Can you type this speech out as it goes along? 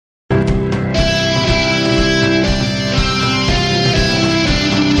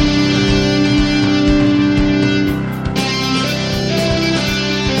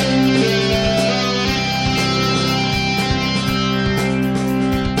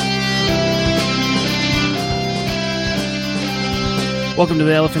Welcome to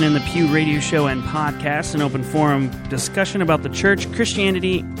the Elephant in the Pew radio show and podcast, an open forum discussion about the church,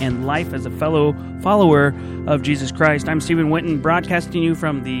 Christianity, and life as a fellow follower of Jesus Christ. I'm Stephen Winton, broadcasting you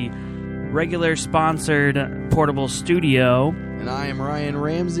from the regular sponsored portable studio. And I am Ryan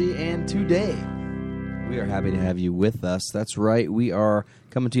Ramsey, and today we are happy to have you with us. That's right, we are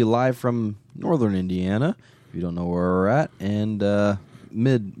coming to you live from northern Indiana, if you don't know where we're at, and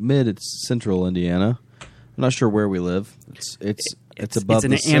it's central Indiana. I'm not sure where we live. It's above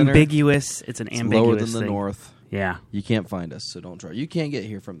the center. It's an ambiguous lower than the thing. north. Yeah. You can't find us, so don't try. You can't get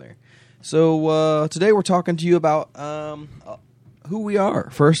here from there. So today we're talking to you about who we are,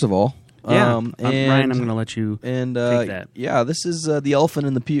 first of all. Ryan, I'm going to let you take that. Yeah, this is the Elephant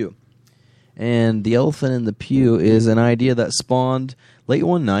in the Pew. And the Elephant in the Pew is an idea that spawned late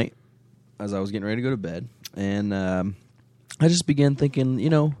one night as I was getting ready to go to bed. And I just began thinking,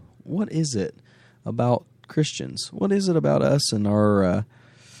 what is it about Christians? What is it about us and our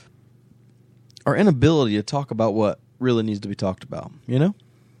inability to talk about what really needs to be talked about,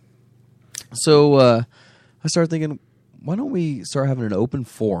 So I started thinking, why don't we start having an open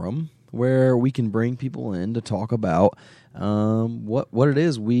forum where we can bring people in to talk about what it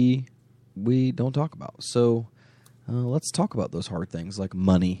is we don't talk about. So let's talk about those hard things like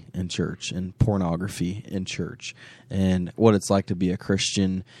money in church and pornography in church and what it's like to be a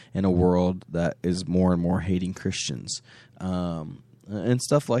Christian in a world that is more and more hating Christians and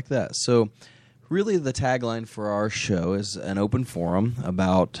stuff like that. So really the tagline for our show is an open forum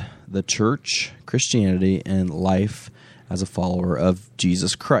about the church, Christianity, and life as a follower of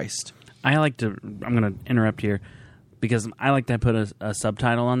Jesus Christ. I'm going to interrupt here because I like to put a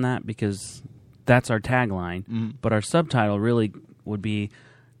subtitle on that because that's our tagline, but our subtitle really would be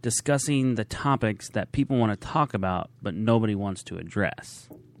discussing the topics that people want to talk about, but nobody wants to address.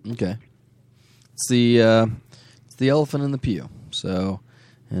 Okay, it's the Elephant in the Pew. So,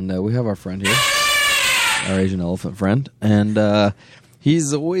 and we have our friend here, our Asian elephant friend, and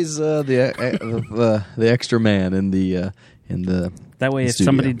he's always the extra man in the That way,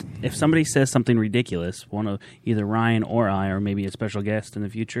 studio. if somebody says something ridiculous, one of either Ryan or I, or maybe a special guest in the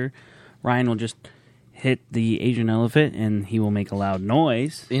future, Ryan will just hit the Asian elephant and he will make a loud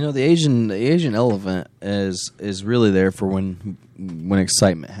noise. The Asian elephant is really there for when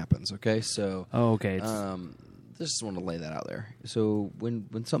excitement happens. Okay, so okay. Just want to lay that out there. So when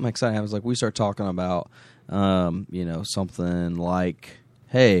something exciting happens, like we start talking about, something like,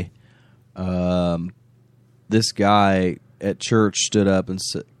 hey, this guy at church stood up and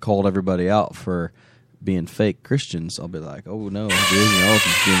called everybody out for being fake Christians, I'll be like, oh no, the Asian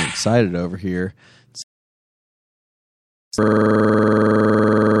elephant's getting excited over here.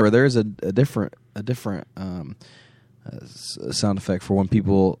 There's a different sound effect for when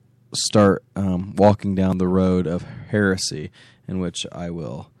people start walking down the road of heresy, in which I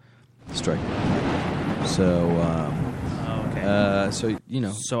will strike. So,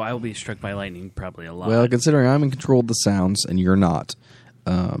 So I will be struck by lightning probably a lot. Well, considering I'm in control of the sounds and you're not,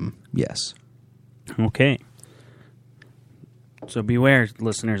 yes. Okay. So beware,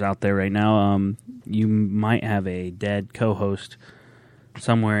 listeners out there right now. You might have a dead co-host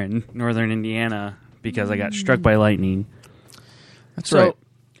somewhere in northern Indiana because I got struck by lightning. That's right.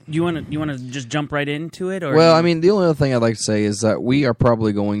 You want to just jump right into it? Or well, the only other thing I'd like to say is that we are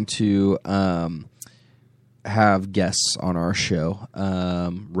probably going to have guests on our show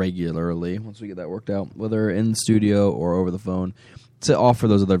regularly once we get that worked out, whether in the studio or over the phone, to offer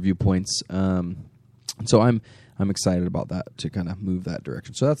those other viewpoints. So I'm excited about that, to kind of move that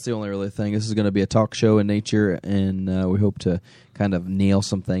direction. So that's the only really thing. This is going to be a talk show in nature, and we hope to kind of nail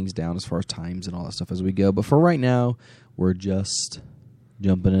some things down as far as times and all that stuff as we go. But for right now, we're just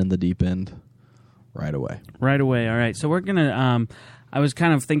jumping in the deep end right away. Right away. All right. So we're going to I was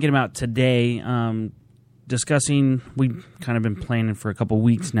kind of thinking about today discussing, we've kind of been planning for a couple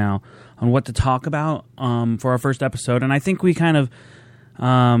weeks now on what to talk about for our first episode. And I think we kind of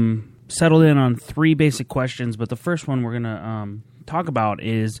settled in on three basic questions. But the first one we're going to talk about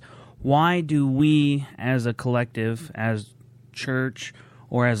is, why do we as a collective, as church,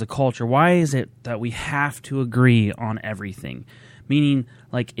 or as a culture, why is it that we have to agree on everything? Meaning,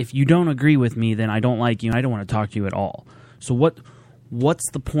 like, if you don't agree with me, then I don't like you, I don't want to talk to you at all. So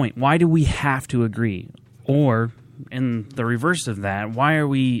what's the point? Why do we have to agree? Or, in the reverse of that, why are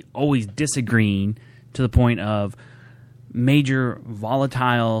we always disagreeing to the point of major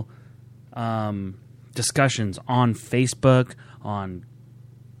volatile discussions on Facebook, on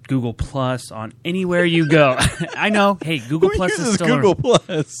Google Plus, on anywhere you go? I know. Hey, Google Plus is still Google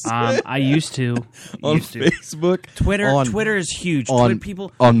Plus. I used to on Facebook, Twitter is huge. On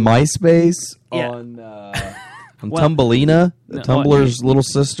people on MySpace, Yeah. on Tumbelina, Tumblr's little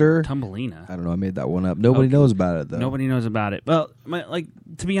sister. Tumbelina. I don't know. I made that one up. Nobody knows about it though. Nobody knows about it. Well, like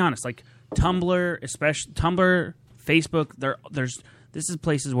to be honest, like Tumblr, especially Tumblr, Facebook. This is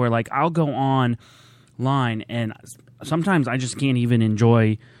places where like I'll go online and sometimes I just can't even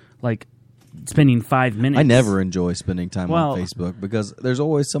enjoy like spending 5 minutes. I never enjoy spending time on Facebook because there's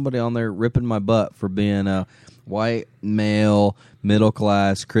always somebody on there ripping my butt for being a white male middle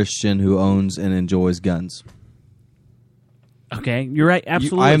class Christian who owns and enjoys guns. Okay, you're right.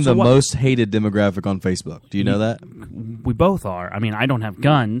 Absolutely. I am the most hated demographic on Facebook. Do you know that? We both are. I mean, I don't have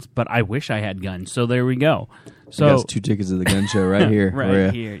guns, but I wish I had guns. So there we go. So you got 2 tickets to the gun show right here.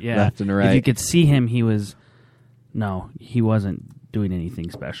 Right here, yeah. Left and right. If you could see him, he wasn't doing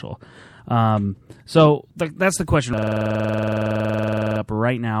anything special. So that's the question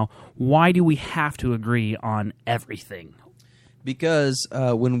right now. Why do we have to agree on everything? Because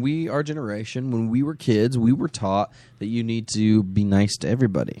when our generation, when we were kids, we were taught that you need to be nice to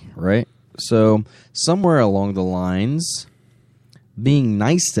everybody, right? So somewhere along the lines, being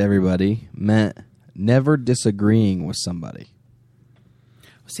nice to everybody meant never disagreeing with somebody.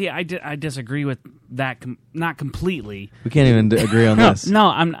 See, I disagree with that. Not completely. We can't even agree on this. No,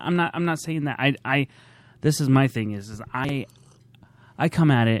 I'm not saying that. This is my thing. Is I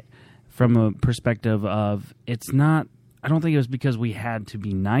come at it from a perspective of it's not. I don't think it was because we had to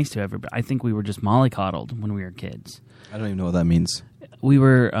be nice to everybody. I think we were just mollycoddled when we were kids. I don't even know what that means. We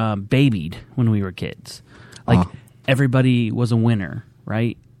were babied when we were kids. Like everybody was a winner,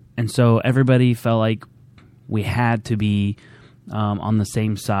 right? And so everybody felt like we had to be on the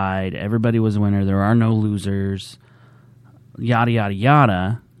same side. Everybody was a winner. There are no losers. Yada yada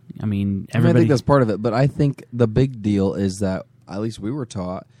yada. I mean, everybody. I think that's part of it, but I think the big deal is that at least we were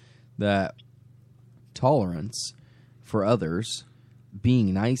taught that tolerance for others,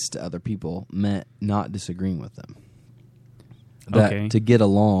 being nice to other people, meant not disagreeing with them. That to get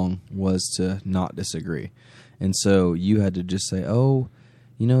along was to not disagree. And so you had to just say, oh,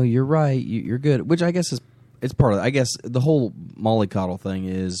 you're right, you're good, which I guess it's part of it. I guess the whole mollycoddle thing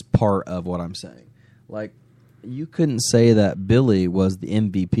is part of what I'm saying. Like, you couldn't say that Billy was the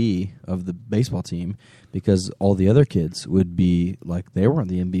MVP of the baseball team because all the other kids would be like, they weren't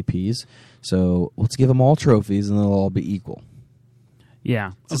the MVPs. So let's give them all trophies and they'll all be equal.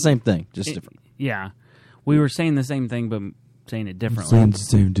 Yeah. It's the same thing, just different. Yeah. We were saying the same thing, but saying it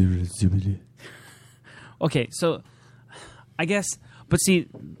differently. Okay, so I guess, but see,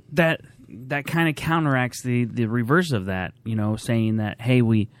 that kind of counteracts the reverse of that, saying that, hey,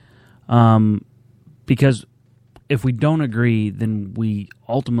 because if we don't agree, then we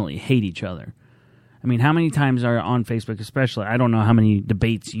ultimately hate each other. I mean, how many times are on Facebook, especially, I don't know how many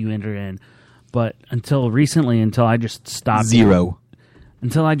debates you enter in, but until I just stopped. Zero.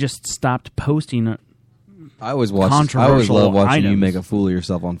 Until I just stopped posting I always love watching you make a fool of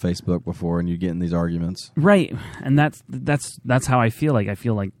yourself on Facebook before and you get in these arguments. Right. And that's how I feel like. I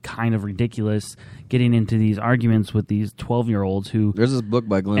feel like kind of ridiculous getting into these arguments with these 12-year-olds who... There's this book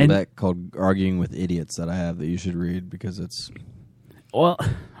by Glenn Beck called Arguing with Idiots that I have that you should read because it's... Well,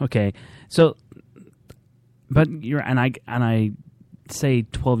 okay. So, but I say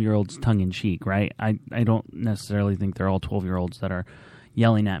 12-year-olds tongue-in-cheek, right? I don't necessarily think they're all 12-year-olds that are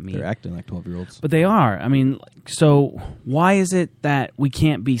yelling at me. They're acting like 12-year-olds. But they are. I mean, so why is it that we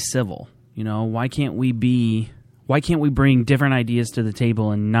can't be civil? Why can't we bring different ideas to the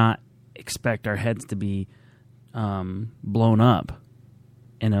table and not expect our heads to be blown up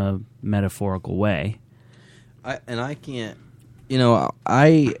in a metaphorical way? I can't,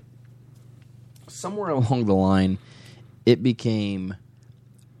 somewhere along the line, it became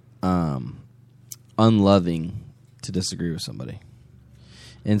unloving to disagree with somebody.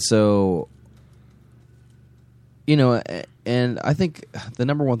 And so, and I think the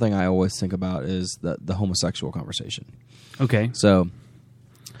number one thing I always think about is the homosexual conversation. Okay. So,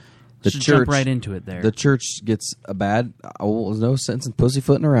 the church... jump right into it there. The church gets a bad... there's no sense in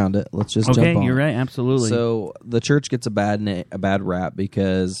pussyfooting around it. Let's just jump on. Okay, you're right, absolutely. So, the church gets a bad rap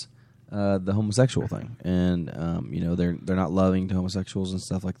because the homosexual thing. And, they're not loving to homosexuals and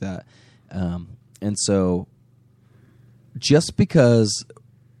stuff like that. And so, just because...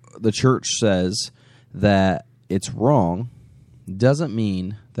 the church says that it's wrong doesn't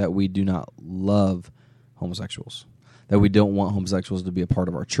mean that we do not love homosexuals, that we don't want homosexuals to be a part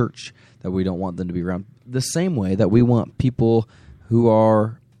of our church, that we don't want them to be around. The same way that we want people who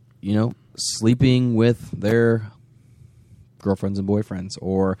are, sleeping with their girlfriends and boyfriends,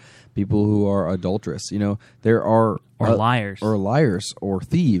 or people who are adulterous. There are... Or liars. Or liars, or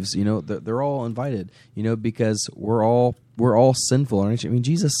thieves. They're all invited, because we're all sinful. I mean,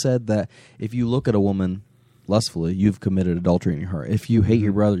 Jesus said that if you look at a woman lustfully, you've committed adultery in your heart. If you hate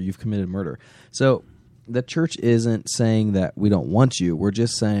your brother, you've committed murder. So the church isn't saying that we don't want you. We're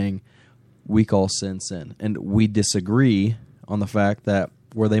just saying we call sin sin. And we disagree on the fact that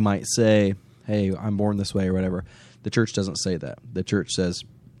where they might say, hey, I'm born this way or whatever, the church doesn't say that. The church says,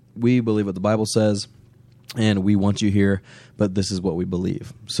 we believe what the Bible says, and we want you here, but this is what we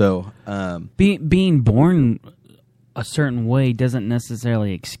believe. So being born a certain way doesn't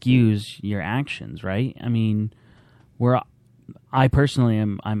necessarily excuse your actions, right? I mean, I personally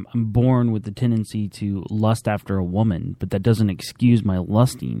I'm born with the tendency to lust after a woman, but that doesn't excuse my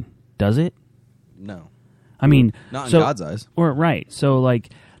lusting, does it? No. I mean, not in God's eyes. Or right. So like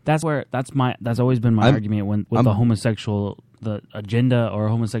that's always been my argument with the homosexual the agenda or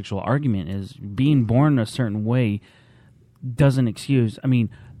homosexual argument is being born a certain way doesn't excuse. I mean,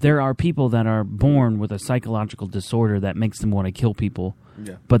 there are people that are born with a psychological disorder that makes them want to kill people,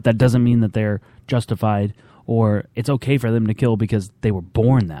 but that doesn't mean that they're justified or it's okay for them to kill because they were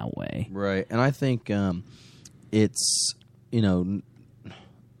born that way. Right. And I think it's, I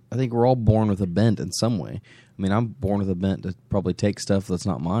think we're all born with a bent in some way. I mean, I'm born with a bent to probably take stuff that's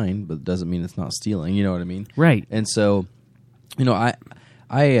not mine, but it doesn't mean it's not stealing. You know what I mean? Right. And so, I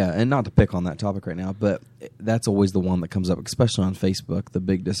and not to pick on that topic right now, but that's always the one that comes up, especially on Facebook. The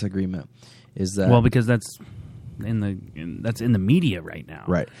big disagreement is that because that's in the media right now,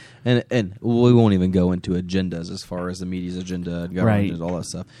 right? And we won't even go into agendas as far as the media's agenda, and government, and all that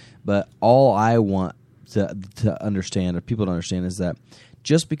stuff. But all I want to understand, or people to understand, is that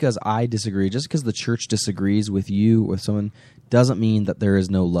just because I disagree, just because the church disagrees with you, with someone, doesn't mean that there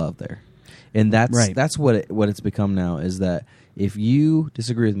is no love there. And that's what it's become now, is that if you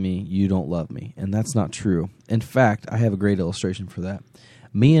disagree with me, you don't love me. And that's not true. In fact, I have a great illustration for that.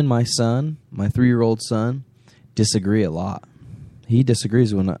 Me and my son, my 3-year-old son, disagree a lot. He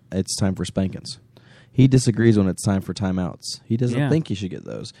disagrees when it's time for spankings. He disagrees when it's time for timeouts. He doesn't think he should get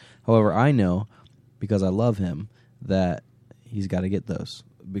those. However, I know, because I love him, that he's got to get those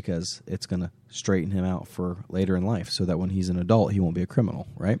because it's going to straighten him out for later in life so that when he's an adult, he won't be a criminal,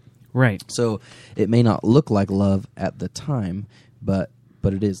 right? Right. So it may not look like love at the time, but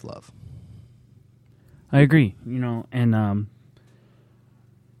it is love. I agree. And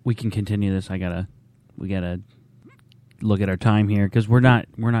we can continue this. We gotta look at our time here because we're not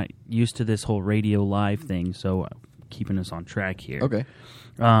used to this whole radio live thing. So keeping us on track here. Okay.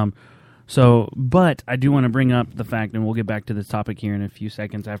 But I do want to bring up the fact, and we'll get back to this topic here in a few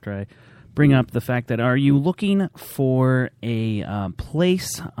seconds after I bring up the fact that are you looking for a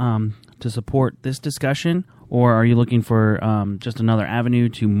place to support this discussion, or are you looking for just another avenue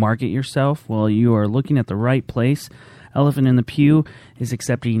to market yourself? Well, you are looking at the right place. Elephant in the Pew is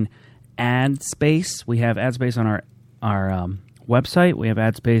accepting ad space. We have ad space on our website. We have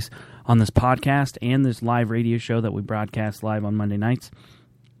ad space on this podcast and this live radio show that we broadcast live on Monday nights.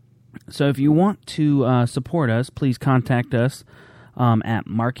 So if you want to support us, please contact us at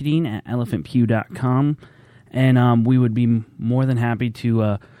marketing@elephantpew.com, and we would be more than happy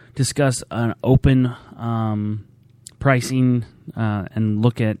to discuss an open pricing and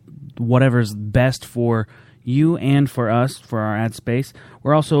look at whatever's best for you and for us for our ad space.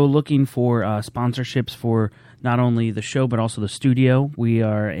 We're also looking for sponsorships for not only the show but also the studio. We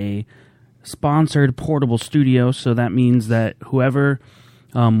are a sponsored portable studio, so that means that whoever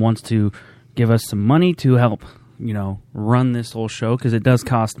wants to give us some money to help run this whole show, because it does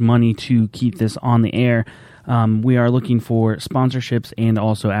cost money to keep this on the air. We are looking for sponsorships and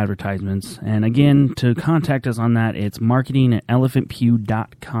also advertisements. And again, to contact us on that, it's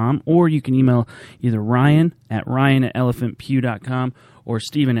marketing@elephantpew.com, or you can email either Ryan at elephantpew.com or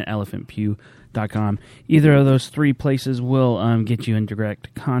Steven at elephantpew.com. Either of those three places will get you in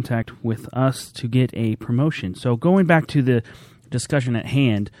direct contact with us to get a promotion. So going back to the discussion at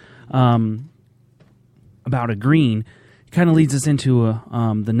hand, about agreeing, kind of leads us into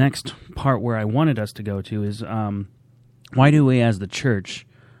the next part where I wanted us to go to is why do we as the church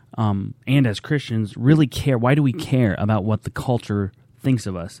and as Christians really care? Why do we care about what the culture thinks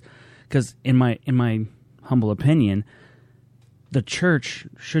of us? Because in my humble opinion, the church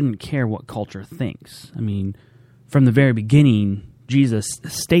shouldn't care what culture thinks. I mean, from the very beginning, Jesus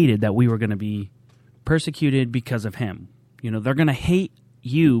stated that we were going to be persecuted because of him. They're going to hate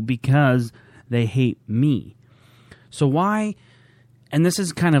you because they hate me. So why, and this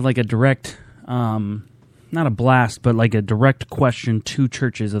is kind of like a direct, not a blast, but like a direct question to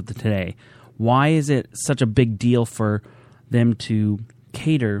churches of the today. Why is it such a big deal for them to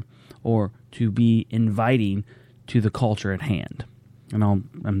cater or to be inviting to the culture at hand? And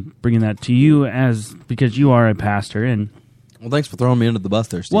I'm bringing that to you because you are a pastor, and Well, thanks for throwing me under the bus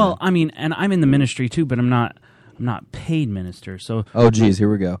there, Steven. Well, I mean, and I'm in the ministry too, but I'm not paid minister. So oh, geez,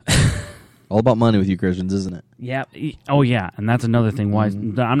 here we go. All about money with you Christians, isn't it? yeah. Oh, yeah, and that's another thing. Why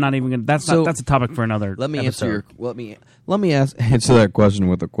I'm not even going. That's a topic for another. Let me episode. let me answer that question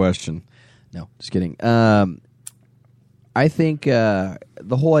with a question. No, just kidding. I think the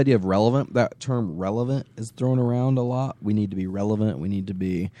whole idea of relevant, that term relevant, is thrown around a lot. We need to be relevant. We need to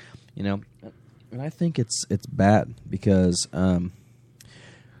be, and I think it's bad because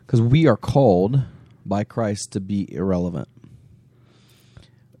we are called by Christ to be irrelevant.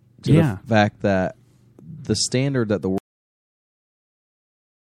 To the fact that the standard that the world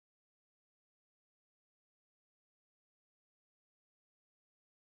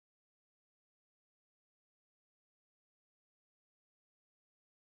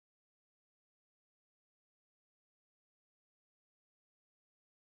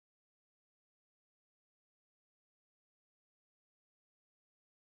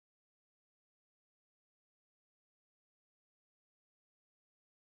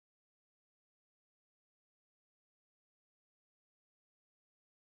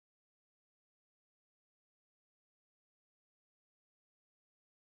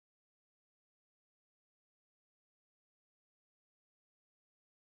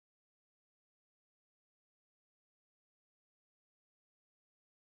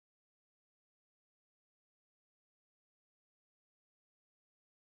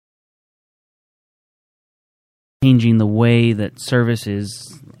changing the way that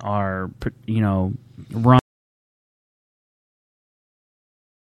services are, run.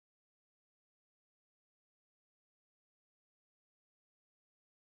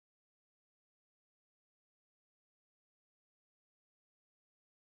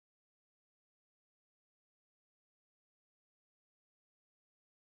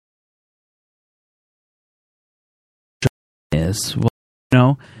 Is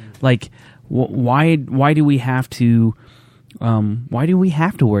like why do we have to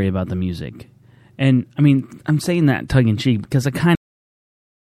worry about the music? And I mean, I'm saying that tongue in cheek because I kind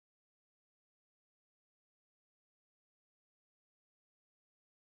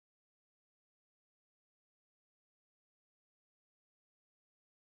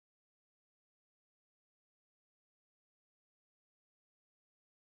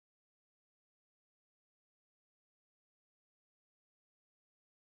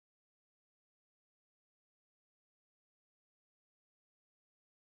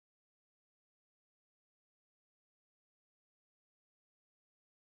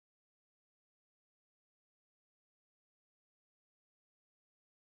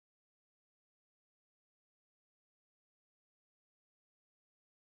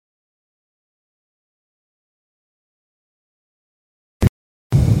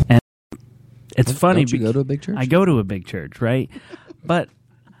it's funny. Don't you go to a big church? I go to a big church, right? But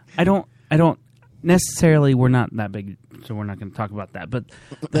I don't necessarily. We're not that big, so we're not going to talk about that. But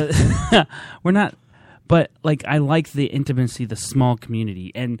we're not. But like, I like the intimacy, the small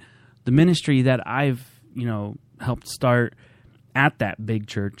community, and the ministry that I've helped start at that big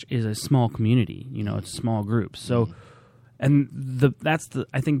church is a small community. It's small groups. So, and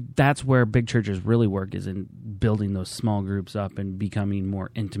I think that's where big churches really work, is in building those small groups up and becoming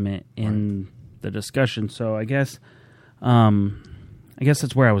more intimate in the discussion. So I guess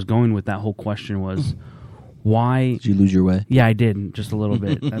that's where I was going with that whole question was, why did you lose your way? Yeah, I did, just a little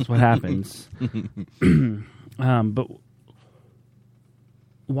bit. That's what happens. But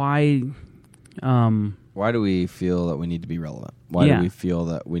why? Why do we feel that we need to be relevant? Why do we feel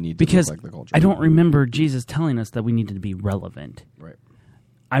that we need to look like the culture? I don't remember Jesus telling us that we needed to be relevant. Right.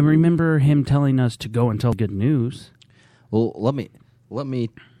 I remember him telling us to go and tell good news. Well, let me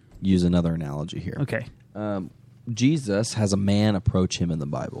use another analogy here. Okay. Jesus has a man approach him in the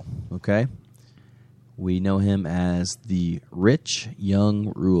Bible, okay? We know him as the rich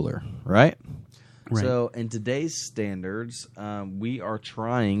young ruler, right? Right. So in today's standards, we are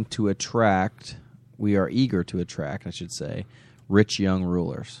eager to attract, I should say, rich young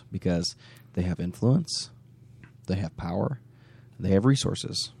rulers because they have influence, they have power, they have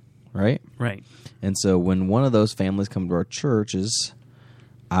resources, right? Right. And so when one of those families come to our churches,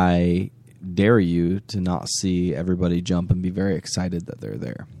 I dare you to not see everybody jump and be very excited that they're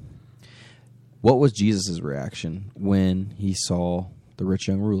there. What was Jesus' reaction when he saw the rich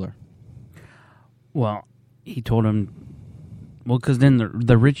young ruler? Well, he told him, because then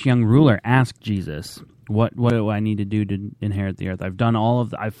the rich young ruler asked Jesus, what do I need to do to inherit the earth? I've done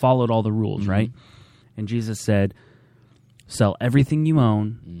I've followed all the rules, right? And Jesus said, sell everything you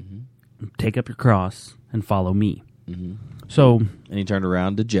own, take up your cross, and follow me. So, and he turned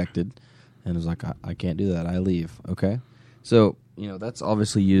around dejected and was like, I can't do that. I leave. Okay. So, that's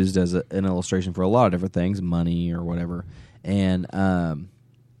obviously used as an illustration for a lot of different things, money or whatever. And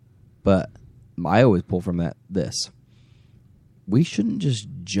but I always pull from this. We shouldn't just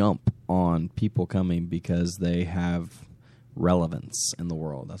jump on people coming because they have relevance in the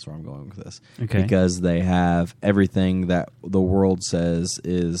world. That's where I'm going with this. Okay. Because they have everything that the world says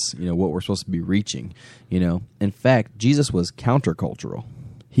is, what we're supposed to be reaching. In fact, Jesus was countercultural.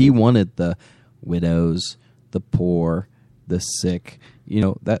 He wanted the widows, the poor, the sick.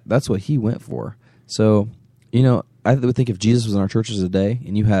 That's what he went for. So, I would think if Jesus was in our churches today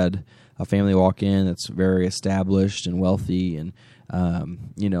and you had a family walk in that's very established and wealthy and,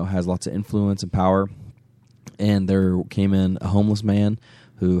 has lots of influence and power, and there came in a homeless man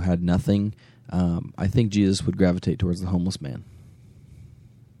who had nothing, I think Jesus would gravitate towards the homeless man.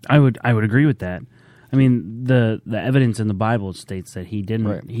 I would agree with that. I mean, the evidence in the Bible states that he didn't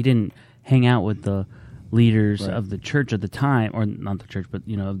Right. he didn't hang out with the leaders Right. of the church at the time, or not the church, but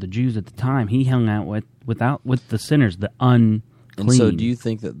of the Jews at the time. He hung out with the sinners, the unclean. And so do you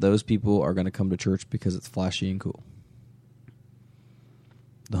think that those people are going to come to church because it's flashy and cool?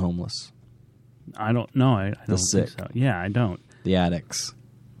 The homeless. I don't know. I don't sick. think so. Yeah, I don't. The addicts.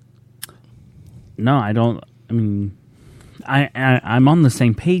 No, I don't. I mean, I'm on the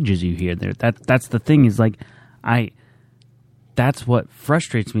same page as you here. That's the thing is like that's what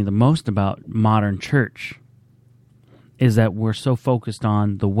frustrates me the most about modern church is that we're so focused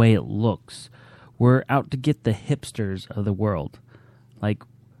on the way it looks. We're out to get the hipsters of the world.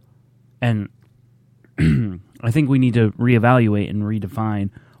 And I think we need to reevaluate and redefine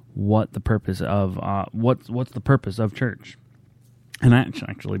what the purpose of what's the purpose of church. And that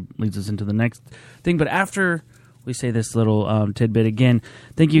actually leads us into the next thing. But after we say this little tidbit again,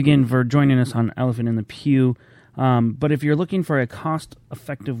 thank you again for joining us on Elephant in the Pew. But if you're looking for a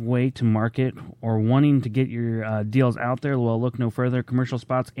cost-effective way to market or wanting to get your deals out there, well, look no further. Commercial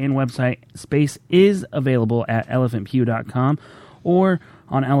spots and website space is available at elephantpew.com or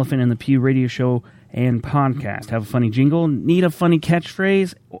on Elephant in the Pew radio show and podcast. Have a funny jingle? Need a funny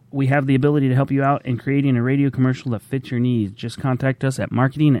catchphrase? We have the ability to help you out in creating a radio commercial that fits your needs. Just contact us at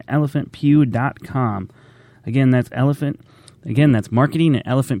marketing@elephantpew.com. Again, that's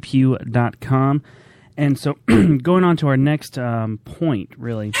marketing@elephantpew.com. And so, going on to our next point,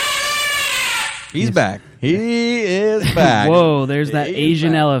 really. He's back. He is back. Whoa, there's that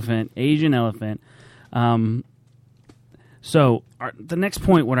Asian elephant. Asian elephant. So, the next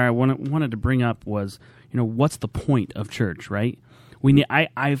point, what I wanted to bring up was, what's the point of church, right?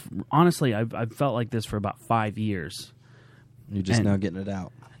 I've felt like this for about 5 years. You're just now getting it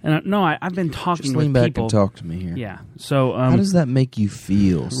out. And no, I've been talking Just with lean back people. and talk to me here. Yeah. So, how does that make you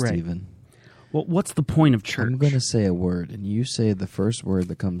feel, Stephen? Well, what's the point of church? I'm going to say a word, and you say the first word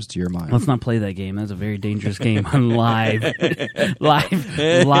that comes to your mind. Let's not play that game. That's a very dangerous game on live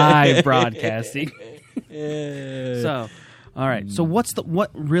broadcasting. So, all right. So,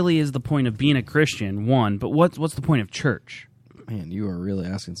 what really is the point of being a Christian? One, but what's the point of church? Man, you are really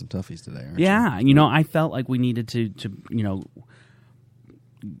asking some toughies today, aren't you? Yeah, I felt like we needed to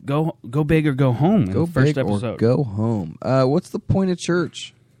go big or go home. Go in the first big episode. or go home. What's the point of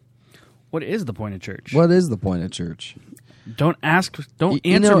church? What is the point of church? What is the point of church? Don't answer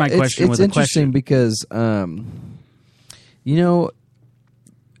my question with a question. It's interesting because, a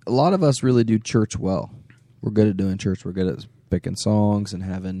lot of us really do church well. We're good at doing church. We're good at picking songs and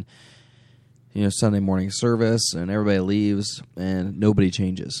having, Sunday morning service, and everybody leaves and nobody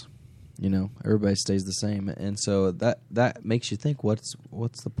changes. Everybody stays the same, and so that makes you think, what's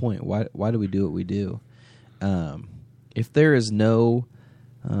the point? Why do we do what we do? If there's no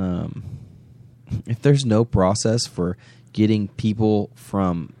process for getting people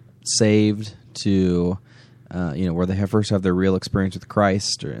from saved to where they first have their real experience with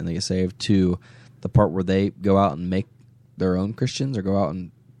Christ and they get saved, to the part where they go out and make their own Christians or go out and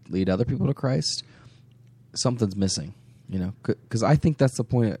lead other people to Christ, something's missing. Because I think that's the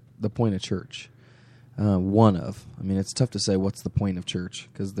point of church. It's tough to say what's the point of church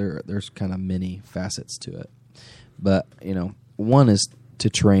because there's kind of many facets to it. But one is to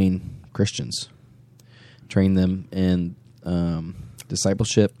train Christians, train them in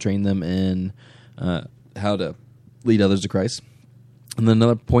discipleship, train them in how to lead others to Christ. And then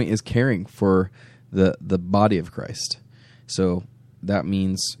another point is caring for the body of Christ. So that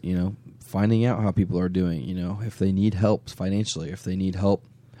means, finding out how people are doing, if they need help financially, if they need help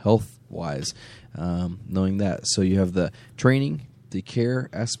health-wise, knowing that. So you have the training, the care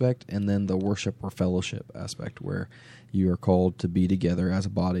aspect, and then the worship or fellowship aspect where you are called to be together as a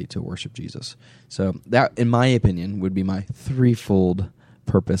body to worship Jesus. So that, in my opinion, would be my threefold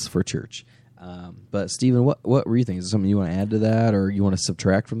purpose for church. But Stephen, what were you thinking? Is there something you want to add to that, or you want to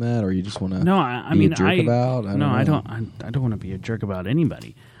subtract from that, or you just want to be a jerk about? I don't want to be a jerk about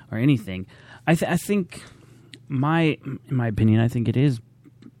anybody or anything. I think in my opinion, I think it is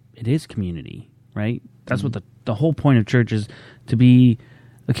community, right? That's what the whole point of church is, to be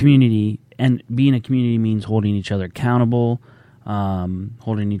a community, and being a community means holding each other accountable,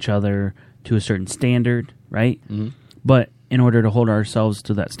 holding each other to a certain standard, right? Mm-hmm. But in order to hold ourselves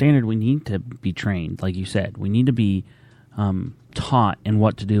to that standard, we need to be trained, like you said. We need to be taught in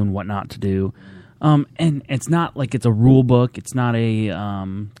what to do and what not to do. And it's not like it's a rule book. It's not a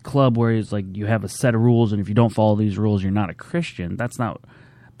club where it's like you have a set of rules, and if you don't follow these rules, you're not a Christian. That's not.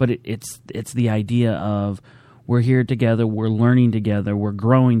 But it's the idea of we're here together, we're learning together, we're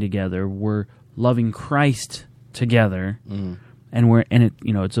growing together, we're loving Christ together, and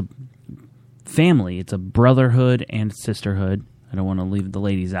it's a family. It's a brotherhood and sisterhood. I don't want to leave the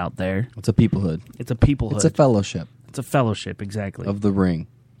ladies out there. It's a peoplehood. It's a peoplehood. It's a fellowship. It's a fellowship, exactly. Of the ring.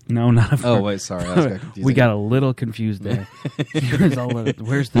 No, not of. Oh, wait, sorry. I got confused. We got a little confused there.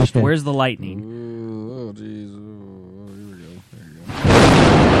 Where's the lightning? Oh, jeez. Oh, here we go. There you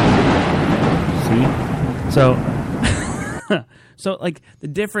go. See? So like the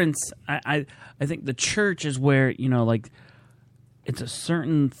difference, I think the church is where, like, it's a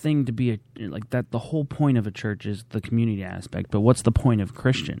certain thing to be like that. The whole point of a church is the community aspect. But what's the point of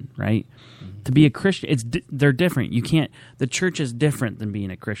Christian, right? Mm-hmm. To be a Christian, they're different. You can't. The church is different than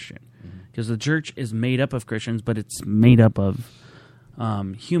being a Christian, because the church is made up of Christians, but it's made up of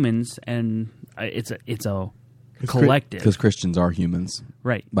humans, and it's a collective. Because Christians are humans,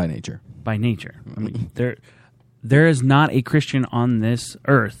 right? By nature. By nature. I mean, there is not a Christian on this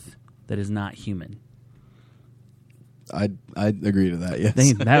earth that is not human. I'd agree to that, yes.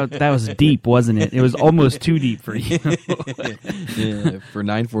 That was deep, wasn't it? It was almost too deep for you. Yeah, for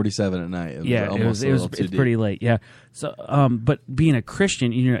 9:47 at night. It was pretty late. Yeah. So, but being a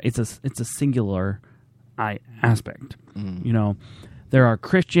Christian, it's a singular aspect. Mm. There are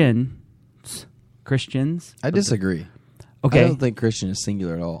Christians. I disagree. Okay. I don't think Christian is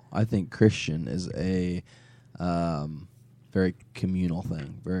singular at all. I think Christian is a very communal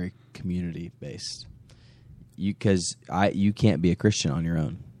thing, very community based. You can't be a Christian on your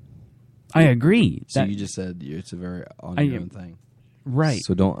own. I agree. So you just said it's a very on your own thing, right?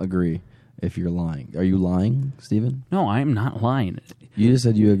 So don't agree if you're lying. Are you lying, Stephen? No, I'm not lying. You just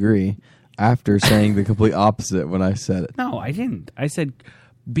said you agree after saying the complete opposite when I said it. No, I didn't. I said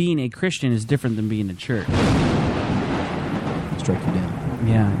being a Christian is different than being a church. Strike you down.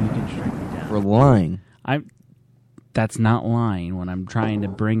 Yeah, you can strike me down for lying. That's not lying when I'm trying to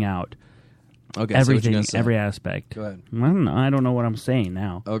bring out. Okay, everything, every aspect. Go ahead. I don't know what I'm saying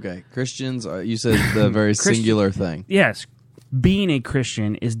now. Okay, Christians. You said the very singular thing. Yes, being a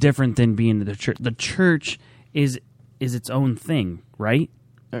Christian is different than being the church. The church is its own thing, right?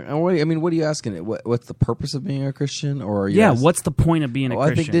 What are you asking? What's the purpose of being a Christian? Or are you what's the point of being a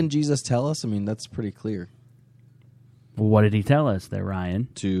Christian? I think didn't Jesus tell us? That's pretty clear. Well, what did he tell us there, Ryan?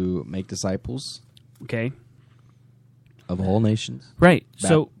 To make disciples. Okay. Of all nations. Right.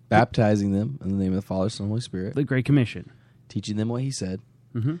 Baptizing them in the name of the Father, Son, and Holy Spirit. The Great Commission. Teaching them what he said.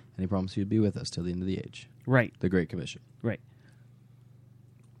 Mm-hmm. And he promised he would be with us till the end of the age. Right. The Great Commission. Right.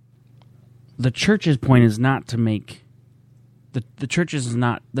 The church's point is not to make... The church's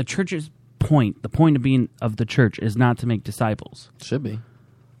point, the point of being of the church is not to make disciples. Should be.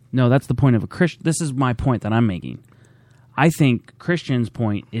 No, that's the point of a Christian. This is my point that I'm making. I think Christian's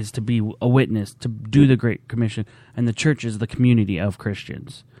point is to be a witness, to do the Great Commission, and the church is the community of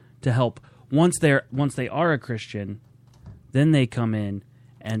Christians to help. Once they are a Christian, then they come in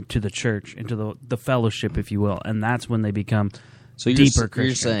and to the church, into the fellowship, if you will, and that's when they become deeper Christians.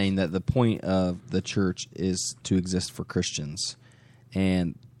 You're saying that the point of the church is to exist for Christians,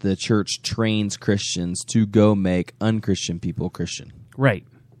 and the church trains Christians to go make unchristian people Christian. Right.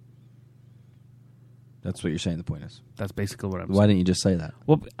 That's what you're saying the point is. That's basically what I'm saying. Why didn't you just say that?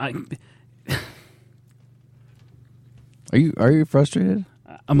 Well, Are you frustrated?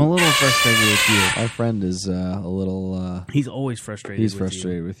 I'm a little frustrated with you. Our friend is a little... he's always frustrated He's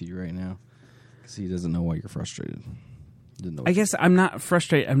frustrated with you right now. Because he doesn't know why you're frustrated. I guess I'm not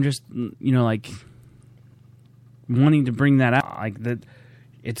frustrated. I'm just, wanting to bring that out. Like that,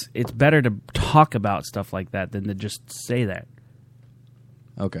 it's better to talk about stuff like that than to just say that.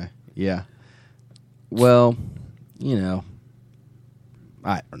 Okay. Yeah. Well, I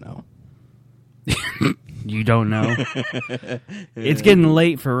don't know. You don't know? It's getting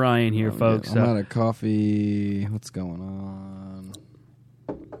late for Ryan here, folks. I'm out of coffee. What's going on?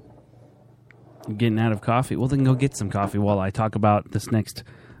 You're getting out of coffee? Well, then go get some coffee while I talk about this next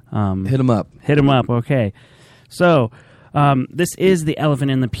Hit them up. Hit them up. Okay. So this is the Elephant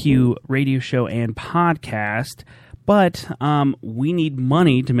in the Pew radio show and podcast, but we need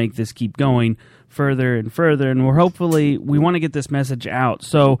money to make this keep going further and further, and we want to get this message out.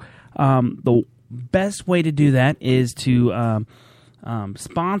 So the best way to do that is to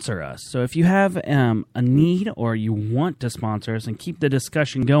sponsor us. So if you have a need or you want to sponsor us and keep the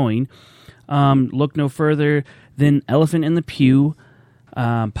discussion going, look no further than Elephant in the Pew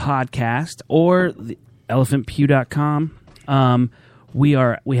podcast or the elephantpew.com. We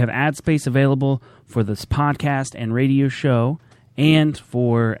have ad space available for this podcast and radio show, and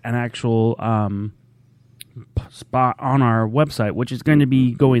for an actual spot on our website, which is going to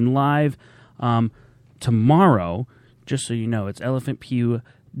be going live tomorrow. Just so you know, it's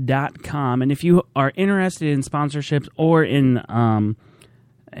elephantpew.com. And if you are interested in sponsorships or in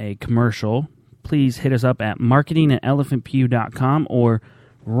a commercial, please hit us up at marketing@elephantpew.com or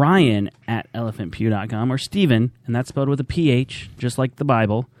Ryan@elephantpew.com or Steven, and that's spelled with a PH, just like the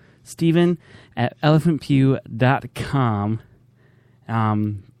Bible, Steven@elephantpew.com.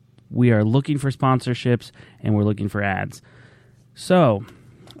 We are looking for sponsorships, and we're looking for ads. So,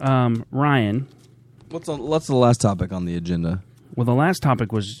 Ryan. What's the last topic on the agenda? Well, the last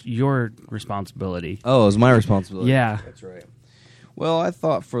topic was your responsibility. Oh, it was my responsibility. Yeah. That's right. Well, I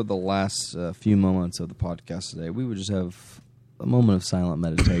thought for the last few moments of the podcast today, we would just have a moment of silent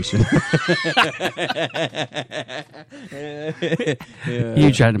meditation.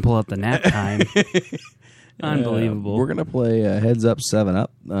 You tried to pull out the nap time. Unbelievable. We're going to play Heads Up 7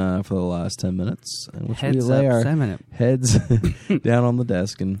 Up for the last 10 minutes, in which we lay our heads down on the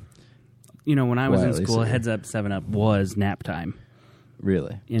desk. And you know, when I was in quietly school, say, Heads Up 7 Up was nap time.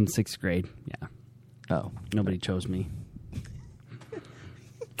 Really? In 6th grade, yeah. Oh. Nobody chose me.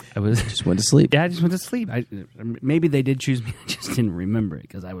 I just went to sleep. Yeah, I just went to sleep. Maybe they did choose me. I just didn't remember it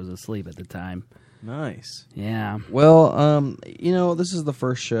because I was asleep at the time. Nice. Yeah. Well, this is the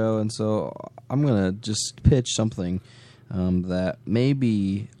first show, and so I'm going to just pitch something that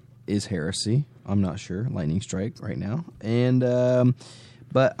maybe is heresy. I'm not sure. Lightning strike right now. And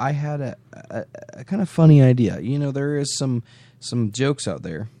but I had a kind of funny idea. You know, there is some jokes out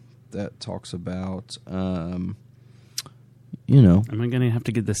there that talks about am I going to have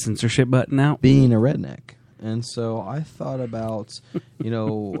to get the censorship button out? Being a redneck. And so I thought about,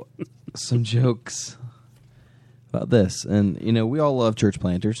 some jokes about this. And, we all love church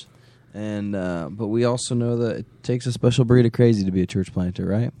planters. And but we also know that it takes a special breed of crazy to be a church planter,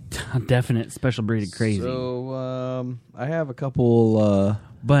 right? A definite special breed of crazy. So I have a couple...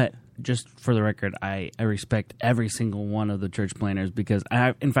 but just for the record, I respect every single one of the church planters because,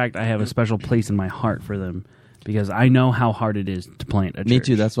 I have a special place in my heart for them. Because I know how hard it is to plant a church. Me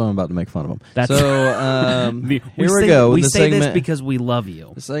too. That's why I'm about to make fun of them. So here we go. We say this because we love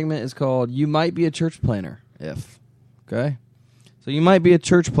you. The segment is called "You Might Be a Church Planter If." Okay, so you might be a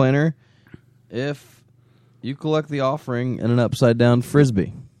church planter if you collect the offering in an upside down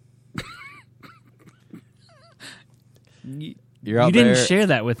frisbee. You're out you didn't share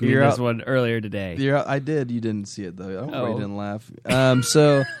that with me this one earlier today. I did. You didn't see it though. I don't know why you didn't laugh.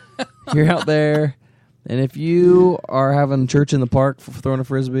 So you're out there. And if you are having church in the park for throwing a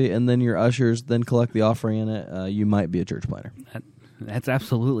frisbee, and then your ushers then collect the offering in it, you might be a church planter. That's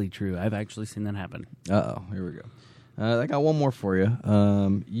absolutely true. I've actually seen that happen. Uh-oh, here we go. I got one more for you.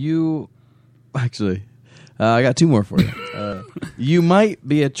 I got two more for you. You might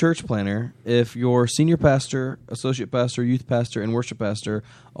be a church planter if your senior pastor, associate pastor, youth pastor, and worship pastor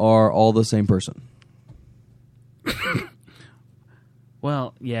are all the same person.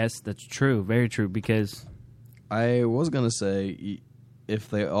 Well, yes, that's true. Very true, because... I was going to say if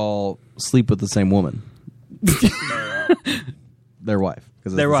they all sleep with the same woman. Their wife.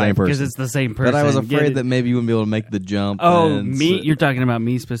 Because it's the same person. But I was afraid that maybe you wouldn't be able to make the jump. Oh, me? You're talking about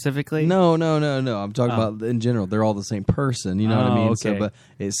me specifically? No. I'm talking about in general. They're all the same person. You know what I mean? Okay. So, but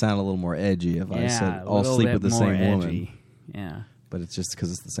it sounded a little more edgy if I said all sleep with the same woman. Yeah. But it's just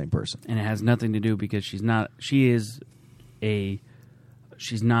because it's the same person. And it has nothing to do because she's not a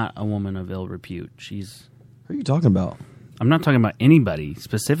woman of ill repute. Who are you talking about? I'm not talking about anybody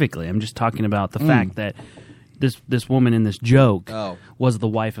specifically. I'm just talking about the fact that this woman in this joke was the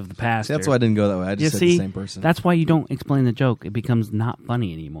wife of the pastor. See, that's why I didn't go that way. I just said the same person. That's why you don't explain the joke. It becomes not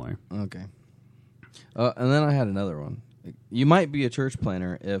funny anymore. Okay. And then I had another one. You might be a church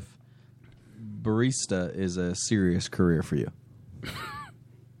planter if barista is a serious career for you.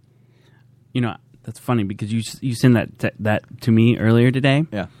 That's funny because you sent that to me earlier today.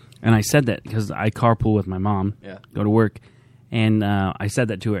 Yeah. And I said that because I carpool with my mom. Yeah. Go to work. And I said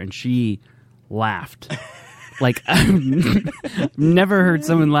that to her, and she laughed. Like, I've never heard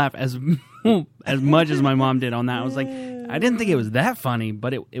someone laugh as much as my mom did on that. I was like, I didn't think it was that funny,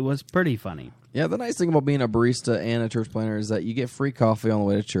 but it was pretty funny. Yeah, the nice thing about being a barista and a church planner is that you get free coffee on the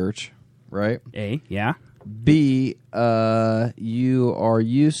way to church, right? A, yeah. B, you are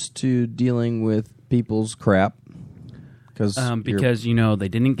used to dealing with people's crap. Because they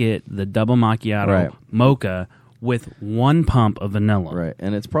didn't get the double macchiato Right. mocha with one pump of vanilla. Right,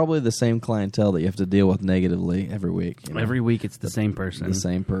 and it's probably the same clientele that you have to deal with negatively every week. Every week it's the same person. The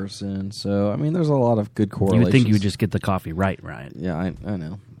same person. So, I mean, there's a lot of good correlations. You would think you would just get the coffee right. Yeah, I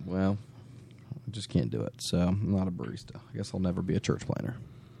know. Well, I just can't do it. So, I'm not a barista. I guess I'll never be a church planner.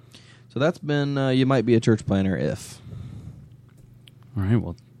 So, that's been, you might be a church planner if. All right,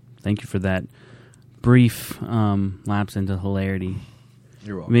 well, thank you for that brief lapse into hilarity.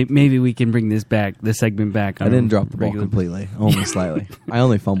 You're welcome. Maybe we can bring this segment back. I didn't drop the ball completely, only slightly. I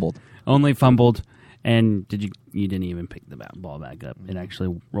only fumbled. And you didn't even pick the ball back up. It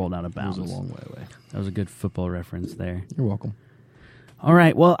actually rolled out of bounds. It was a long way away. That was a good football reference there. You're welcome. All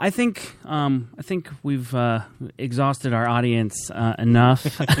right. Well, I think we've exhausted our audience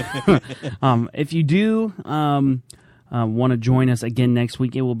enough. If you do want to join us again next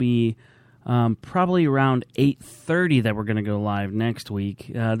week, it will be probably around 8:30 that we're going to go live next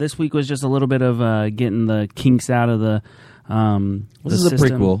week. This week was just a little bit of getting the kinks out of the This is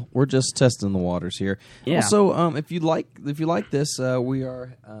system. a prequel. We're just testing the waters here. Yeah. Also, if you like this, we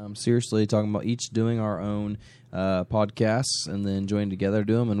are seriously talking about each doing our own podcasts and then joining together to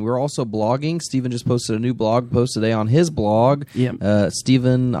do them. And we're also blogging. Steven just posted a new blog post today on his blog. Yep.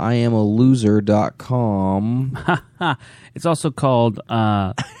 StevenIamaloser.com. It's also called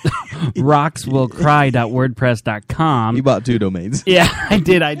rockswillcry.wordpress.com. You bought 2 domains. Yeah, I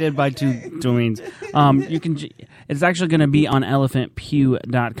did buy 2 domains. It's actually going to be on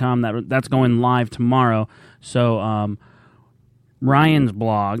elephantpew.com. That's going live tomorrow. So Ryan's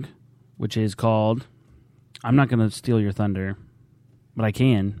blog, which is called, I'm not going to steal your thunder, but I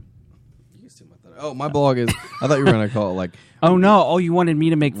can. You can steal my thunder. Oh, my blog is, I thought you were going to call it like, oh no, you wanted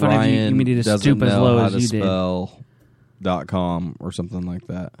me to make fun of you. You needed to stoop as low as you did. .com or something like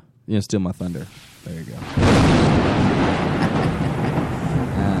that. You know, steal my thunder. There you go.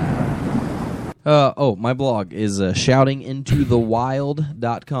 My blog is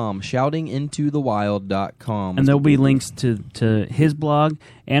shoutingintothewild.com. Shoutingintothewild.com. And there'll be links to his blog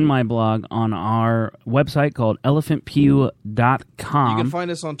and my blog on our website called elephantpew.com. You can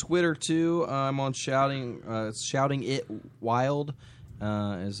find us on Twitter too. I'm on Shouting It Wild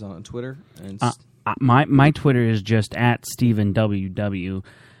is on Twitter. And my Twitter is just at StephenWW.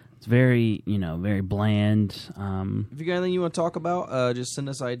 It's very, very bland. If you got anything you want to talk about, just send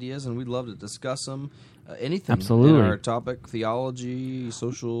us ideas, and we'd love to discuss them. Anything. Absolutely. In our topic, theology,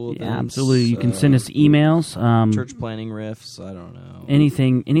 social events. Yeah, absolutely. You can send us emails. Church planning riffs, I don't know.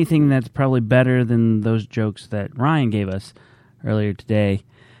 Anything that's probably better than those jokes that Ryan gave us earlier today.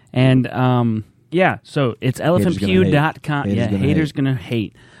 And, so it's elephantpew.com. Yeah, haters going to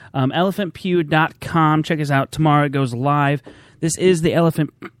hate. Elephantpew.com. Check us out. Tomorrow it goes live. This is the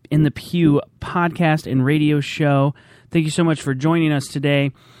Elephant in the Pew podcast and radio show. Thank you so much for joining us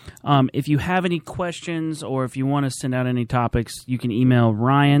today. If you have any questions or if you want to send out any topics, you can email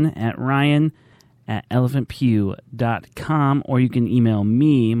Ryan at elephantpew.com, or you can email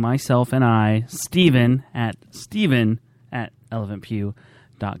me, myself, and I, Steven at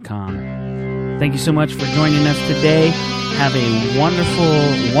elephantpew.com. Thank you so much for joining us today. Have a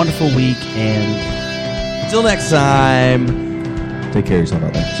wonderful, wonderful week, and until next time, take care of yourself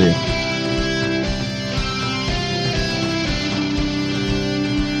out there. See you.